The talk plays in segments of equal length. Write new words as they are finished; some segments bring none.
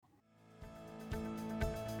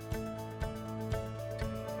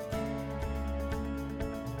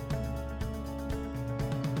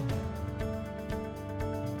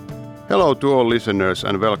Hello to all listeners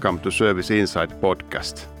and welcome to Service Insight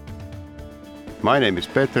podcast. My name is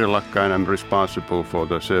Petri Rasinmäki and I'm responsible for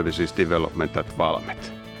the services development at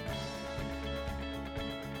Valmet.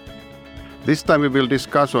 This time we will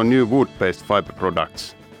discuss on new wood-based fiber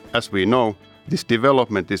products. As we know, this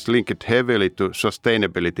development is linked heavily to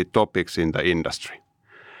sustainability topics in the industry.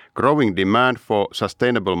 Growing demand for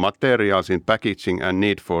sustainable materials in packaging and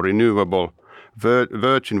need for renewable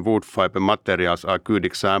virgin wood fiber materials are good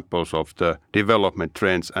examples of the development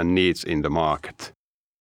trends and needs in the market.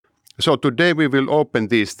 So today we will open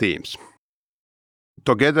these themes.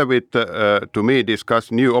 Together with to me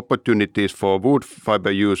discuss new opportunities for wood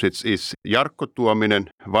fiber usage is Jarkko Tuominen,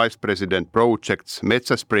 Vice President Projects,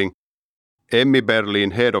 Metsä Spring, Emmi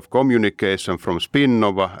Berlin, Head of Communication from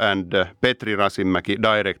Spinnova, and Petri Rasinmäki,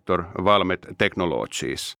 Director, Valmet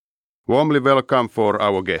Technologies. Warmly welcome for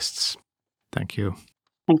our guests. Thank you.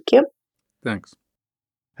 Thank you. Thanks.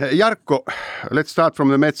 Jarkko, let's start from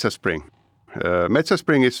the Metsä Spring. Metsä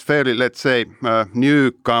Spring is fairly, let's say, a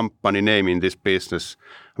new company name in this business.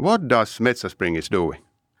 What does Metsä Spring is doing?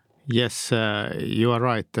 Yes, you are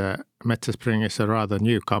right. Metsä Spring is a rather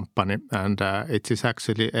new company, and it is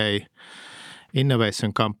actually a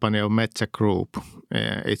innovation company of Metsä Group.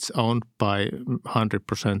 It's owned by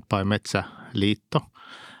 100% by Metsä Liitto,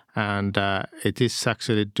 and it is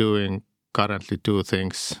actually doing currently two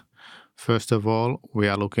things. First of all, we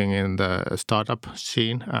are looking in the startup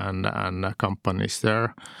scene and companies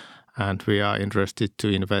there, and we are interested to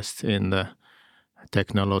invest in the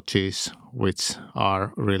technologies which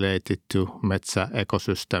are related to Metsä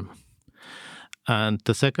ecosystem. And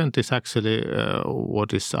the second is actually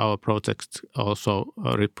what is our project also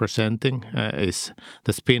representing is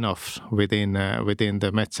the spin-offs within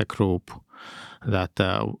the Metsä Group, that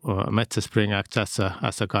Metsä Spring acts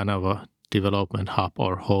as a kind of a development hub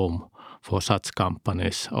or home for such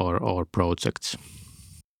companies or projects.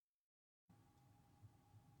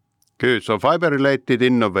 Good. So fiber-related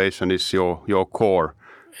innovation is your core.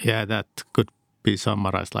 Yeah, that could be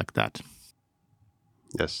summarized like that.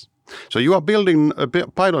 Yes. So you are building a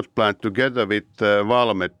pilot plant together with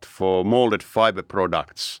Valmet for molded fiber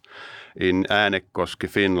products in Äänekoski,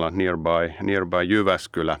 Finland, nearby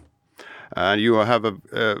Jyväskylä. And you have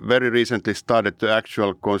very recently started the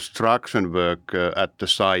actual construction work at the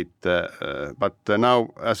site. But now,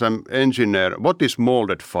 as an engineer, what is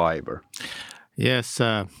molded fiber? Yes,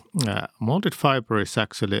 molded fiber is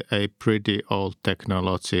actually a pretty old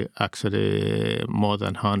technology, actually more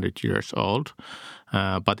than 100 years old.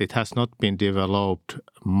 But it has not been developed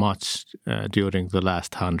much during the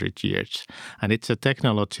last 100 years. And it's a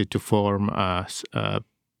technology to form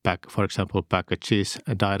for example, packages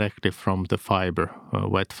directly from the fiber,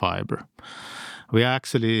 wet fiber. We are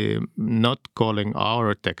actually not calling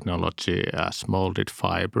our technology as molded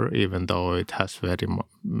fiber, even though it has very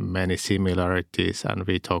many similarities, and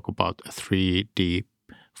we talk about 3D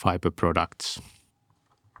fiber products.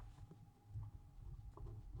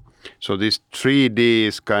 So this 3D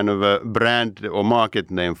is kind of a brand or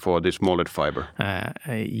market name for this molded fiber?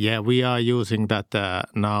 Yeah, we are using that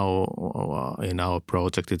now in our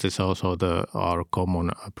project. It is also our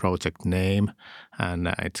common project name, and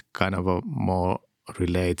it kind of more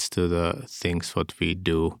relates to the things what we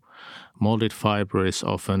do. Molded fiber is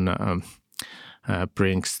often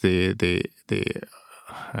brings the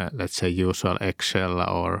let's say usual eggshell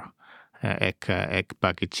or egg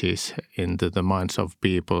packages into the minds of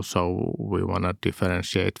people, so we want to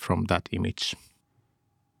differentiate from that image.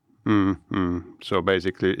 So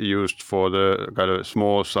basically used for the kind of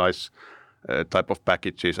small size type of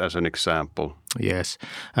packages as an example. Yes,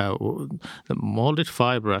 the molded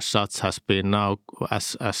fiber as such has been now,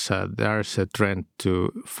 as there is a trend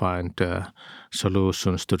to find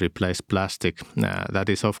solutions to replace plastic. That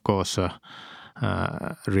is of course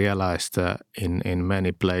realized in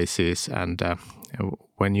many places, and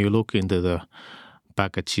when you look into the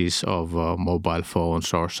packages of mobile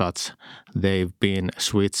phones or such, they've been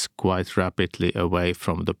switched quite rapidly away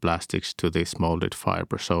from the plastics to this molded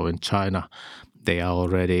fiber. So in China, they are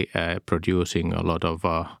already producing a lot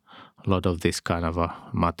of this kind of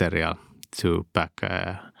material to pack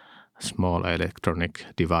small electronic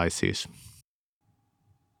devices.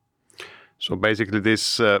 So basically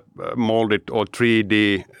this molded or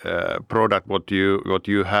 3D product, what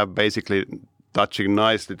you have basically touching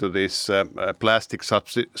nicely to this plastic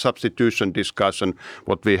substitution discussion,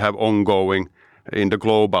 what we have ongoing in the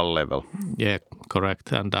global level. Yeah,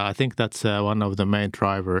 correct. And I think that's one of the main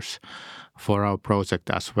drivers for our project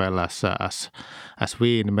as well as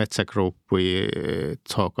we in Metsä Group, we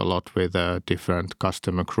talk a lot with different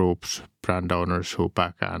customer groups, brand owners who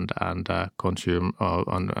pack and consume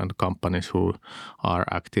and companies who are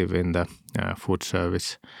active in the food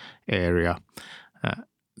service area.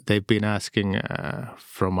 They've been asking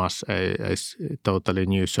from us a totally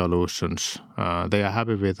new solutions. They are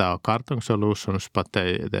happy with our carton solutions, but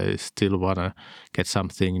they still want to get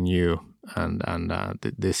something new, and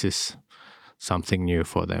this is something new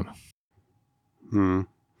for them.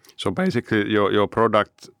 So basically, your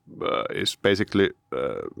product is basically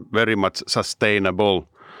very much sustainable.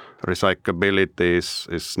 Recyclability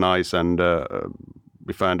is nice, and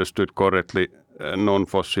if I understood correctly,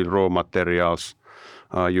 non-fossil raw materials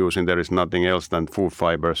are using. There is nothing else than food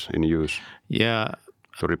fibers in use. Yeah.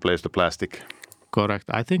 To replace the plastic. Correct.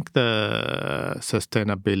 I think the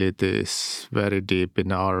sustainability is very deep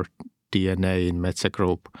in our DNA in Metsä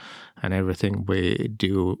Group, and everything we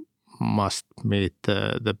do must meet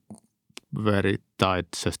the very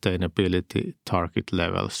tight sustainability target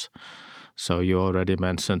levels. So you already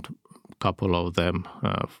mentioned a couple of them.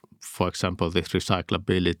 For example, this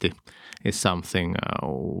recyclability is something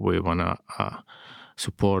we want to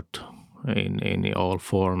support in all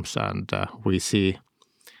forms, and we see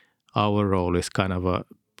our role is kind of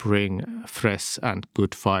bring fresh and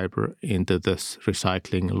good fiber into this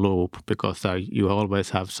recycling loop, because you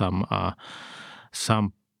always have some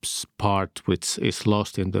part which is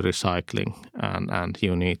lost in the recycling, and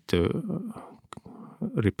you need to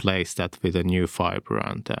replace that with a new fiber,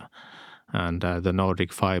 and the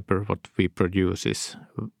Nordic fiber what we produce is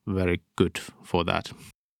very good for that.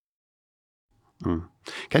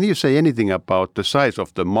 Can you say anything about the size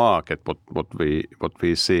of the market, what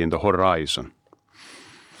we see in the horizon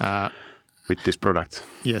with this product?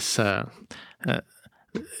 Yes,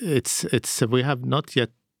 it's we have not yet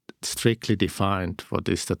strictly defined what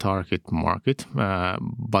is the target market,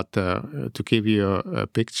 but to give you a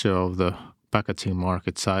picture of the packaging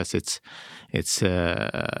market size, it's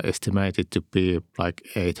estimated to be like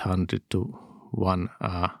 800 to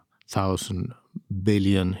 1,000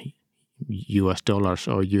 billion US dollars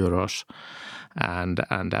or euros, and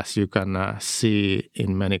as you can see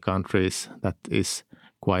in many countries, that is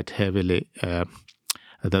quite heavily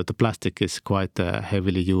the plastic is quite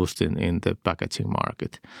heavily used in the packaging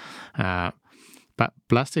market.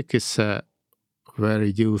 Plastic is a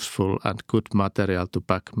very useful and good material to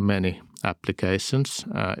pack many applications,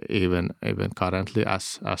 even currently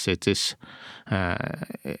as it is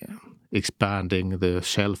expanding the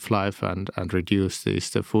shelf life and reduce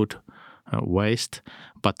the food waste.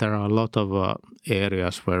 But there are a lot of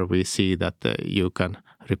areas where we see that you can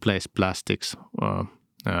replace plastics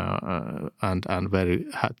and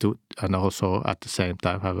also at the same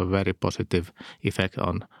time have a very positive effect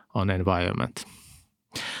on environment.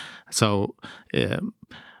 So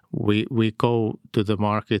we go to the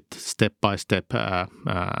market step by step,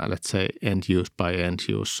 let's say end use by end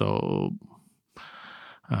use. So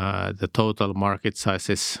the total market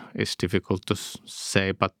size is difficult to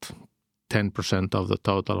say, but 10% of the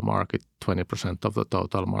total market, 20% of the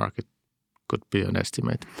total market could be an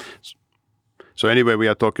estimate. So anyway, we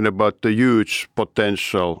are talking about the huge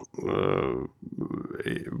potential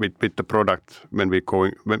with the product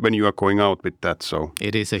when you are going out with that. So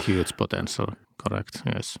it is a huge potential, correct?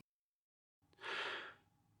 Yes.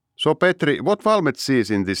 So Petri, what Valmet sees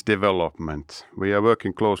in this development? We are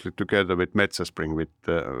working closely together with Metsä Spring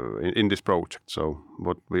in this project. So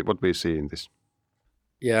what we see in this?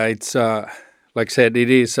 Yeah, it's like I said, it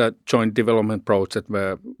is a joint development project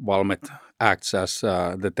where Valmet acts as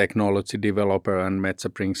the technology developer and Metsä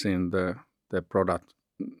brings in the product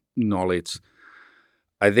knowledge.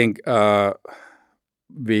 I think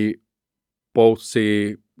we both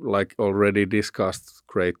see, like already discussed,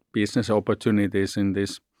 great business opportunities in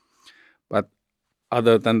this. But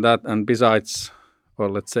other than that, and besides, or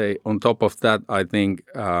let's say on top of that, I think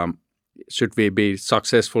should we be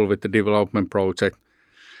successful with the development project,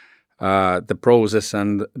 the process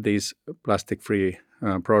and these plastic-free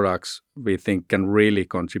products, we think can really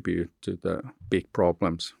contribute to the big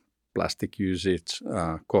problems plastic usage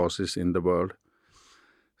causes in the world.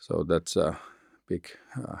 So that's a big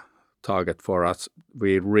target for us.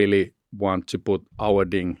 We really want to put our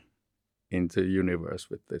ding into the universe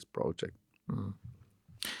with this project.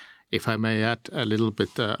 If I may add a little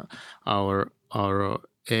bit, our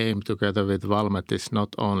aim together with Valmet is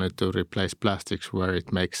not only to replace plastics where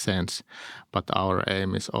it makes sense, but our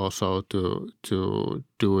aim is also to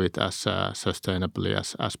do it as sustainably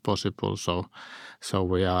as possible. So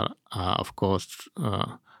we are of course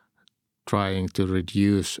trying to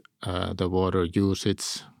reduce the water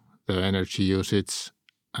usage, the energy usage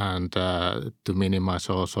and to minimize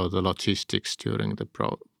also the logistics during the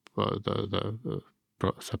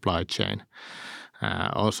supply chain.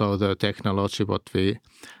 Also, the technology what we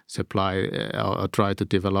supply or try to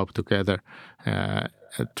develop together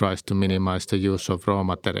tries to minimize the use of raw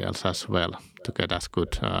materials as well to get as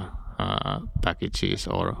good packages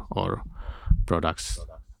or products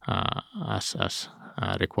as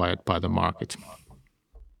required by the market.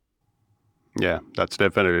 Yeah, that's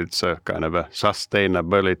definitely, it's a kind of a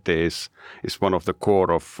sustainability is one of the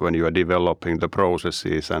core of when you are developing the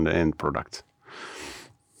processes and the end product.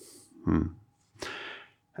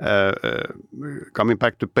 Coming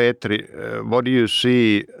back to Petri, what do you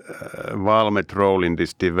see Valmet role in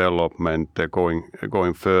this development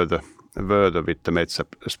going further with the Metsä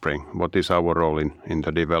Spring? What is our role in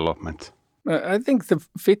the development? I think the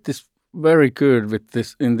fit is very good with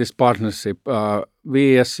this in this partnership.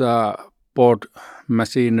 We as a board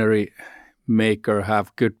machinery maker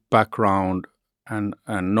have good background and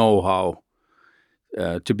know-how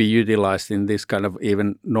to be utilized in this kind of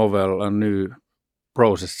even novel and new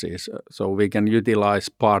processes. So we can utilize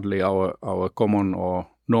partly our common or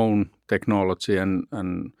known technology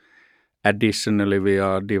and additionally we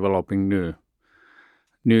are developing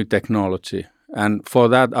new technology. And for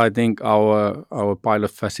that, I think our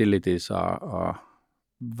pilot facilities are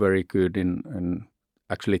very good in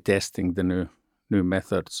actually testing the new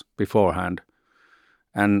methods beforehand.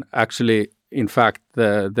 And actually, in fact,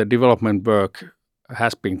 the development work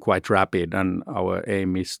has been quite rapid, and our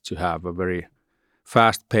aim is to have a very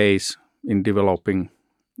fast pace in developing,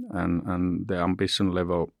 and the ambition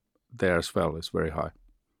level there as well is very high.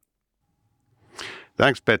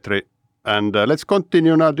 Thanks, Petri. And let's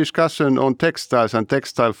continue our discussion on textiles and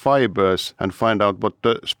textile fibers and find out what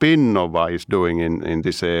the Spinnova is doing in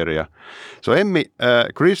this area. So Emmi,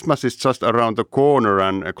 Christmas is just around the corner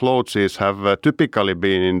and clothes have typically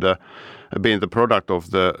been the product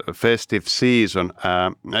of the festive season.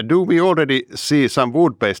 Do we already see some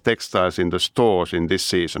wood-based textiles in the stores in this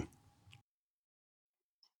season?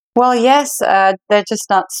 Well, yes, they're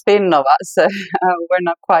just not Spinnova, so we're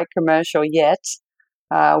not quite commercial yet.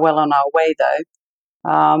 Well on our way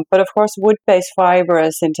though. But of course, wood-based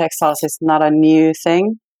fibers in textiles is not a new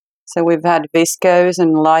thing. So we've had viscose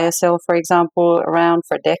and lyocell, for example, around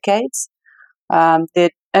for decades. The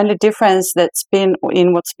only difference that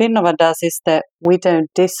in what Spinnova does is that we don't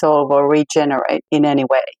dissolve or regenerate in any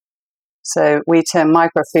way. So we turn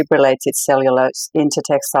microfibrillated cellulose into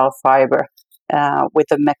textile fiber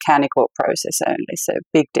with a mechanical process only. So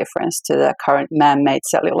big difference to the current man-made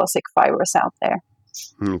cellulosic fibers out there.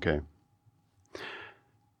 Okay.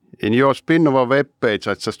 In your Spinnova webpage,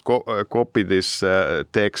 I just copy this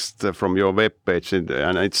text from your webpage,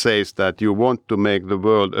 and it says that you want to make the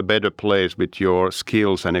world a better place with your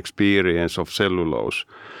skills and experience of cellulose.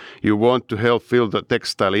 You want to help fill the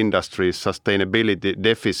textile industry's sustainability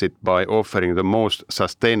deficit by offering the most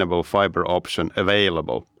sustainable fiber option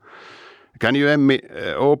available. Can you, Emmi,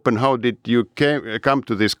 open how did you come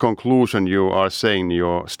to this conclusion you are saying in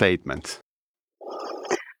your statement?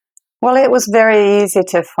 Well, it was very easy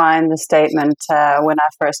to find the statement. When I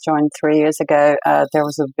first joined 3 years ago, there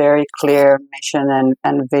was a very clear mission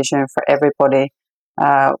and vision for everybody.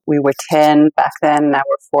 We were 10 back then, now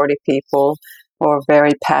we're 40 people who are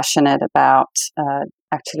very passionate about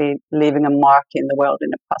actually leaving a mark in the world in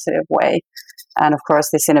a positive way. And of course,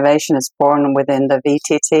 this innovation is born within the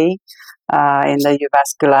VTT, in the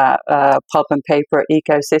Jyväskylä pulp and paper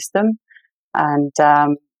ecosystem. And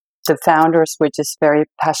the founders were just very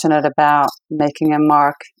passionate about making a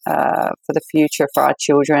mark for the future for our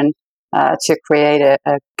children, to create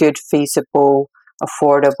a good, feasible,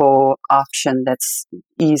 affordable option that's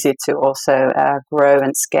easy to also grow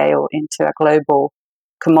and scale into a global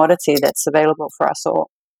commodity that's available for us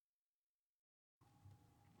all.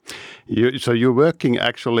 So you're working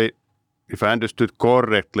actually, if I understood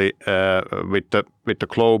correctly, with the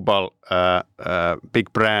global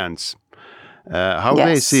big brands. How Yes.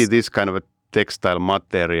 they see this kind of a textile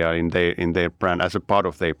material in their brand as a part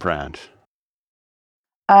of their brand?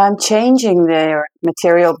 Changing their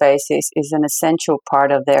material basis is an essential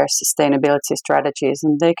part of their sustainability strategies,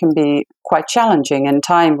 and they can be quite challenging and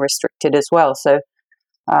time restricted as well. So,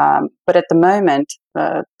 but at the moment,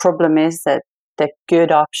 the problem is that the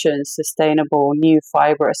good options, sustainable new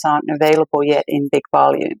fibers aren't available yet in big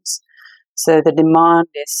volumes. So the demand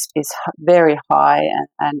is very high,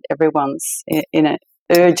 and everyone's in an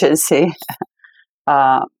urgency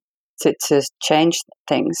to change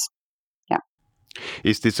things. Yeah.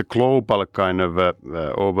 Is this a global kind of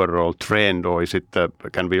overall trend, or is it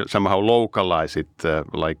can we somehow localize it,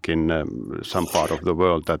 like in some part of the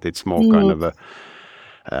world, that it's more kind of a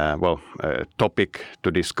topic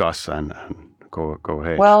to discuss and go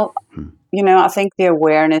ahead? Well, I think the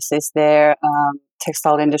awareness is there.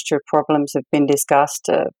 Textile industry problems have been discussed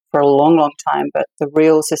for a long, long time, but the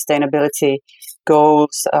real sustainability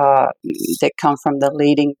goals that come from the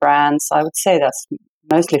leading brands, I would say that's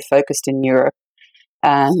mostly focused in Europe.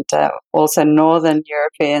 And also Northern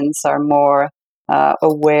Europeans are more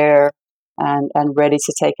aware and ready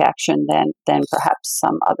to take action than perhaps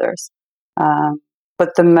some others.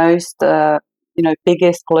 But the most,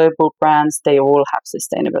 biggest global brands, they all have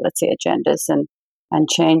sustainability agendas, and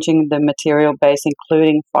changing the material base,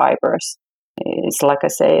 including fibers, is, like I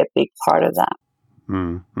say, a big part of that.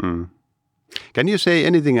 Mm-hmm. Can you say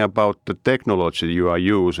anything about the technology you are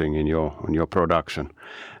using in your production?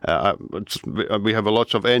 We have a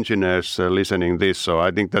lot of engineers listening this, so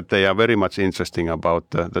I think that they are very much interesting about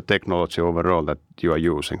the technology overall that you are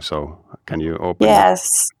using. So can you open?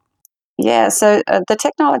 Yes. Yeah, so the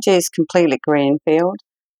technology is completely greenfield.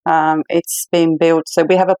 It's been built, so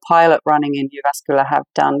we have a pilot running in Jyväskylä, have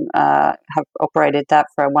operated that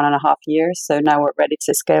for 1.5 years. So now we're ready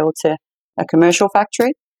to scale to a commercial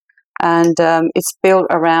factory. And it's built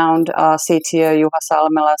around our CTO Juha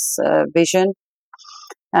Salmela's vision.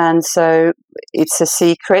 And so it's a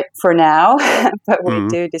secret for now, but we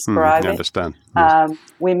do describe it. I understand. Yes.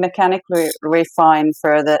 We mechanically refine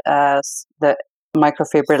further the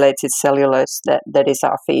microfibrillated cellulose that is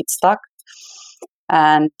our feedstock.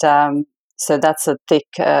 And so that's a thick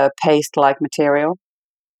paste-like material.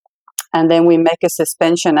 And then we make a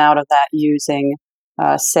suspension out of that using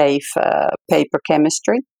safe paper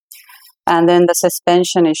chemistry. And then the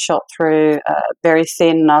suspension is shot through very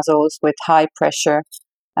thin nozzles with high pressure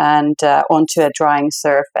and onto a drying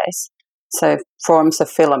surface. So it forms a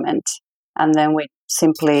filament. And then we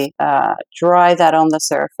simply dry that on the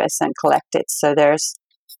surface and collect it. So there's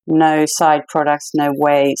no side products, no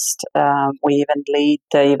waste. We even lead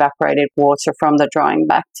the evaporated water from the drying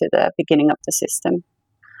back to the beginning of the system.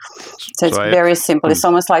 So it's very simple. It's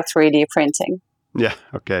almost like 3D printing. Yeah,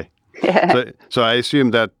 okay. Yeah. So I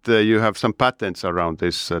assume that you have some patents around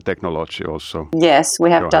this technology also. Yes, we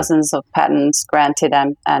have dozens of patents granted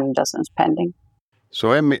and dozens pending. So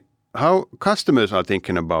Emmi, how customers are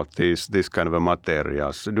thinking about this kind of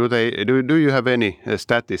materials? Do you have any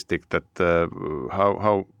statistic that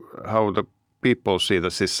how the people see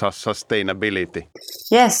this sustainability?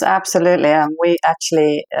 Yes, absolutely. We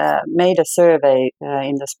actually made a survey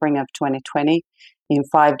in the spring of 2020 in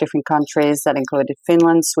 5 different countries that included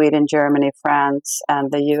Finland, Sweden, Germany, France, and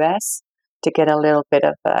the US, to get a little bit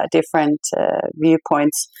of different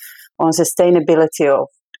viewpoints on sustainability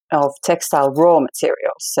of textile raw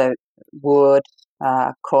materials. So wood,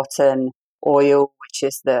 cotton, oil, which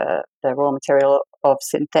is the raw material of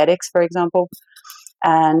synthetics, for example.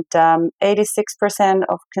 And 86%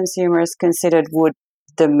 of consumers considered wood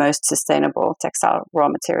the most sustainable textile raw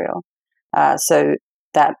material. So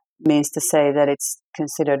that means to say that it's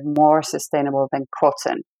considered more sustainable than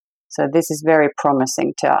cotton. So this is very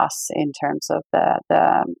promising to us in terms of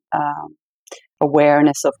the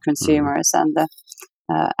awareness of consumers and the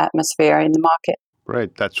atmosphere in the market.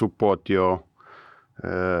 Great, that support your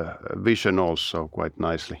vision also quite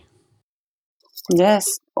nicely. Yes,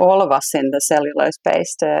 all of us in the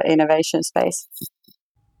cellulose-based innovation space.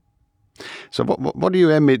 So what do you,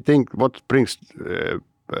 Emmi, think, what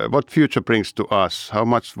future brings to us? How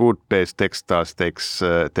much wood-based textiles takes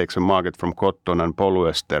a market from cotton and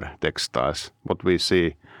polyester textiles? What we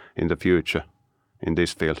see in the future in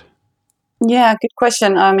this field? Yeah, good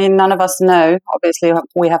question. I mean, none of us know. Obviously,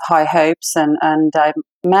 we have high hopes, and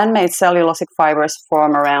man-made cellulosic fibers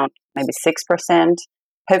form around maybe 6%.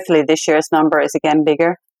 Hopefully, this year's number is again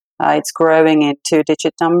bigger. It's growing in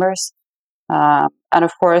 2-digit numbers. And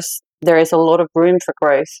of course, there is a lot of room for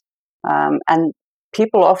growth. And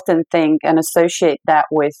people often think and associate that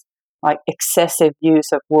with like excessive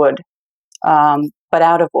use of wood. But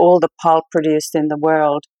out of all the pulp produced in the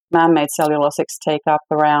world, man-made cellulosics take up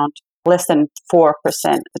around less than 4%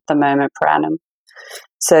 at the moment per annum.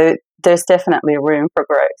 So there's definitely room for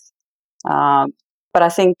growth. But I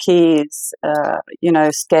think key is,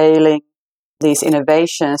 scaling these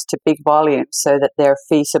innovations to big volumes so that they're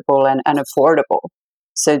feasible and affordable.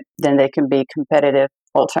 So then they can be competitive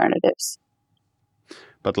alternatives.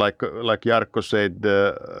 But like Jarkko said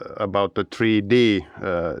about the 3D,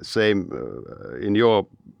 same in your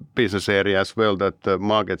business area as well, that the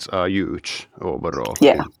markets are huge overall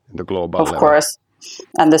in the global level. Of course.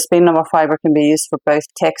 And the Spinnova fiber can be used for both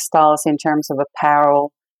textiles in terms of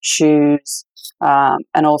apparel, shoes,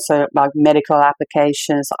 and also like medical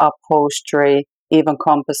applications, upholstery, even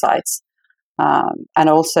composites. And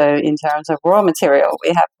also in terms of raw material,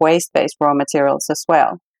 we have waste-based raw materials as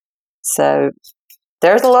well. So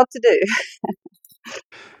there's a lot to do.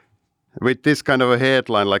 With this kind of a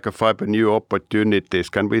headline, like a fiber new opportunities,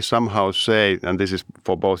 can we somehow say, and this is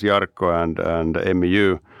for both Jarkko and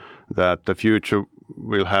Emmi, that the future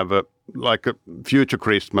will have a future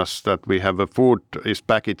Christmas, that we have a food is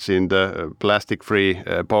packaged in the plastic-free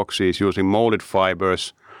boxes using molded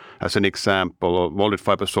fibers as an example, or molded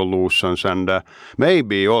fiber solutions, and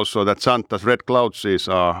maybe also that Santa's red clouds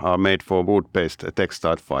are made for wood-based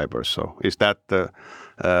textile fibers. So is that the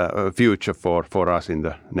future for us in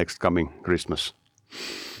the next coming Christmas?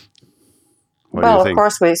 What do you think? Of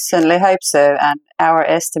course, we certainly hope so. And our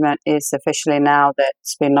estimate is officially now that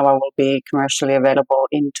Spinnova will be commercially available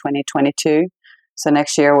in 2022. So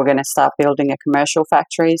next year we're going to start building a commercial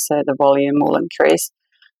factory, so the volume will increase.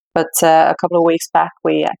 But a couple of weeks back,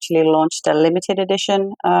 we actually launched a limited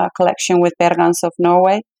edition collection with Bergans of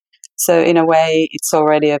Norway. So in a way, it's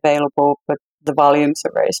already available, but the volumes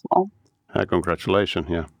are very small. Congratulations,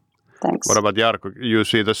 yeah. Thanks. What about Jarkko? You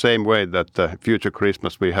see the same way that future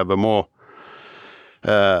Christmas we have a more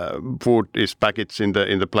food is packaged in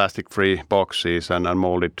the plastic-free boxes, and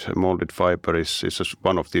molded fiber is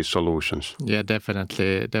one of these solutions. Yeah,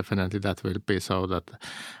 definitely that will be so. That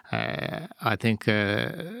I think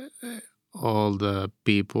all the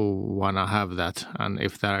people wanna have that, and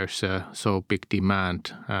if there is so big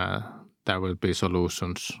demand, there will be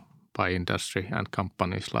solutions by industry and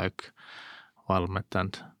companies like Valmet,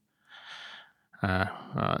 and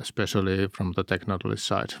especially from the technology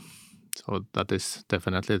side. So that is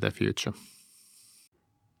definitely the future.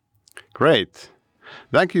 Great.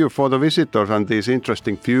 Thank you for the visitors and these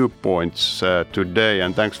interesting viewpoints today,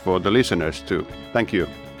 and thanks for the listeners too. Thank you.